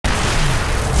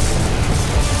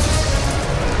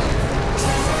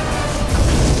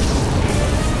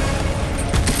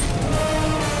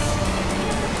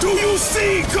you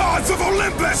see, gods of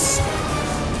Olympus?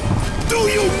 Do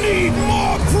you need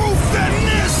more proof than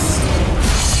this?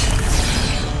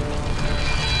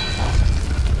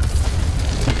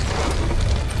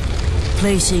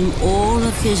 Placing all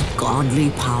of his godly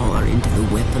power into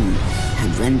the weapon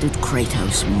had rendered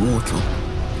Kratos mortal,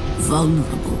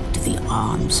 vulnerable to the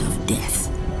arms of death.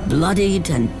 Bloodied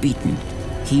and beaten,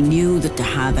 he knew that to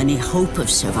have any hope of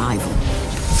survival,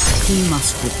 he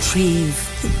must retrieve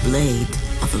the blade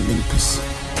of Olympus.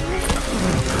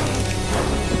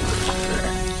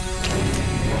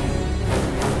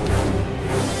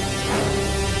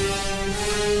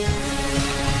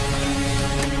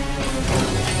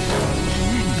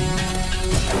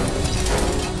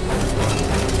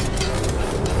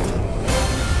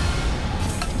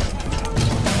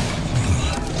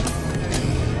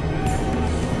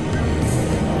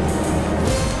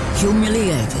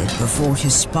 Humiliated before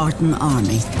his Spartan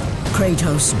army,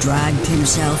 Kratos dragged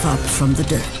himself up from the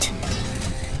dirt.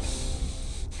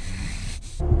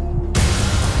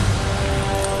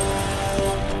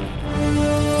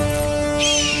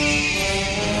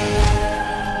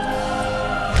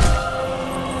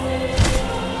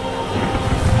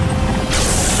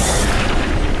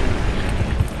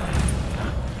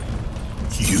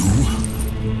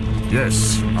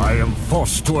 Yes, I am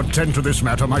forced to attend to this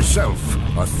matter myself.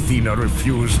 Athena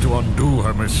refused to undo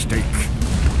her mistake.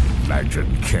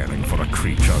 Imagine caring for a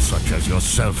creature such as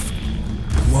yourself.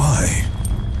 Why?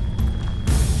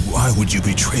 Why would you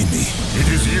betray me? It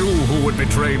is you who would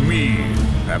betray me.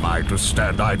 Am I to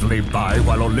stand idly by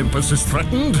while Olympus is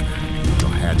threatened?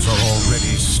 Your hands are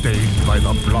already stained by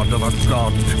the blood of a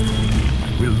god.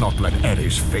 I will not let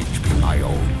Ares' fate be my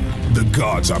own. The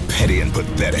gods are petty and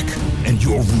pathetic, and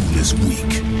your rule is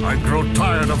weak. I grow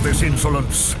tired of this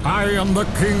insolence. I am the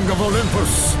king of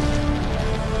Olympus.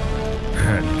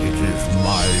 And it is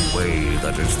my way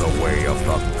that is the way of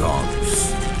the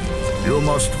gods. You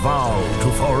must vow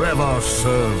to forever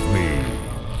serve me.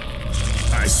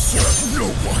 I serve no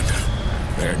one.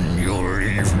 Then you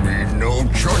leave me no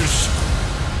choice.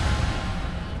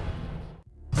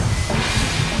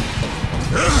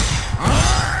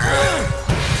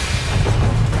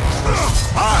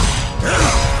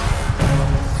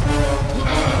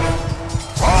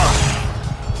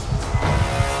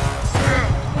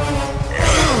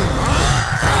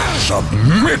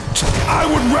 Submit! I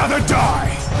would rather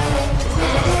die!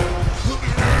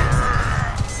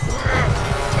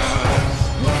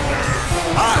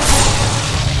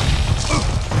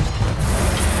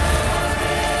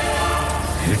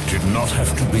 It did not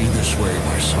have to be this way,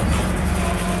 my son.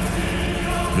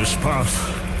 This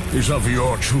path is of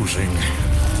your choosing.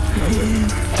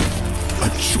 A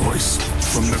choice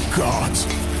from the gods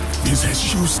is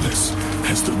as useless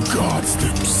as the gods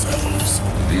themselves.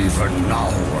 Even now,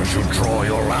 as you draw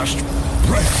your last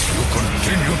breath, you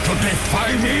continue to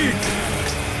defy me?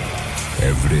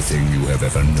 Everything you have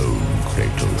ever known,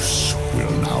 Kratos,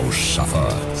 will now suffer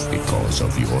because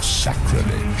of your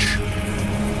sacrilege.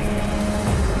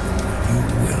 You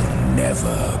will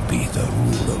never be the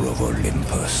ruler of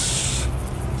Olympus.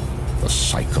 The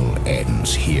cycle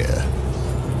ends here.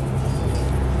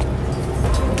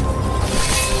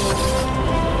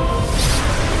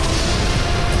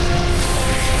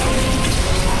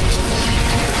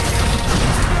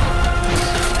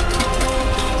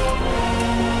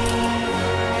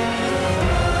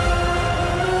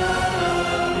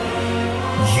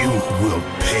 Will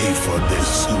pay for this,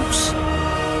 Zeus.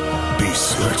 Be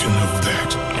certain of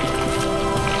that.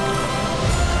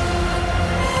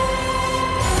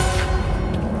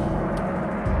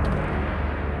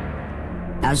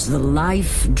 As the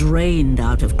life drained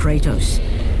out of Kratos,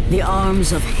 the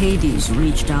arms of Hades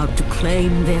reached out to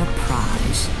claim their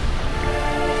prize.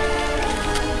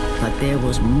 But there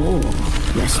was more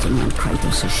resting on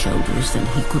Kratos' shoulders than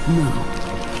he could know.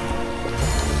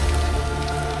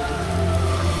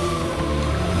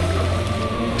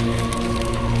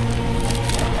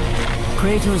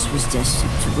 Kratos was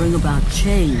destined to bring about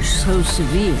change so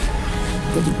severe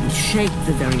that it would shake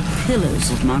the very pillars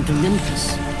of Mount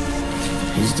Olympus.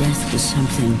 His death was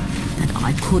something that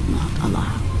I could not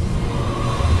allow.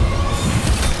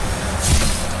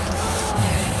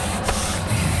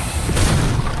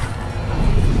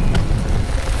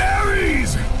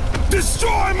 Ares!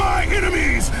 Destroy my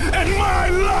enemies, and my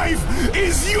life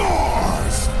is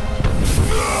yours!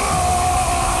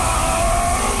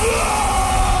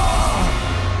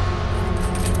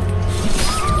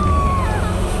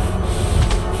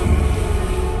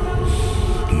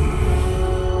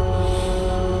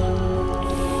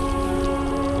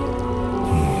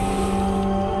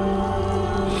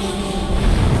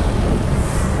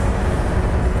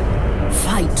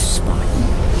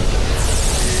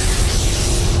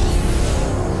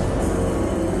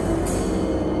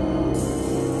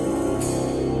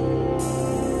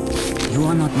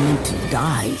 are not meant to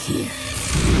die here.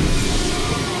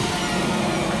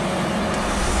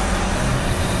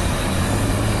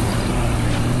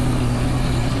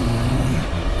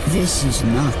 This is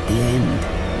not the end.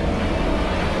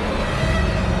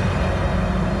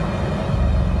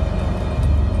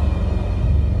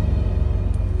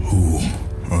 Who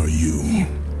are you?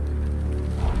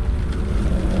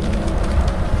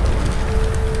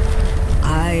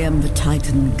 I am the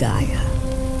Titan Gaia,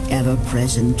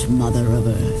 ever-present Mother of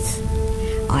Earth.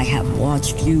 I have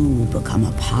watched you become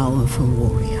a powerful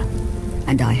warrior,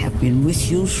 and I have been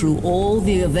with you through all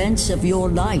the events of your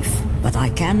life, but I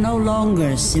can no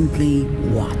longer simply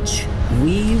watch.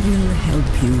 We will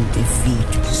help you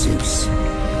defeat Zeus.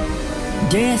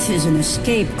 Death is an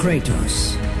escape,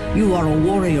 Kratos. You are a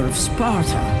warrior of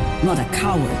Sparta, not a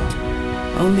coward.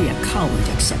 Only a coward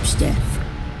accepts death.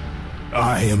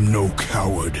 I am no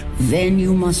coward. Then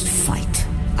you must fight.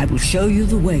 I will show you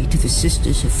the way to the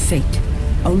Sisters of Fate.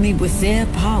 Only with their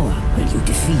power will you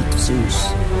defeat Zeus.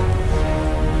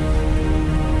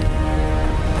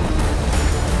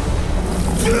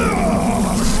 Ah!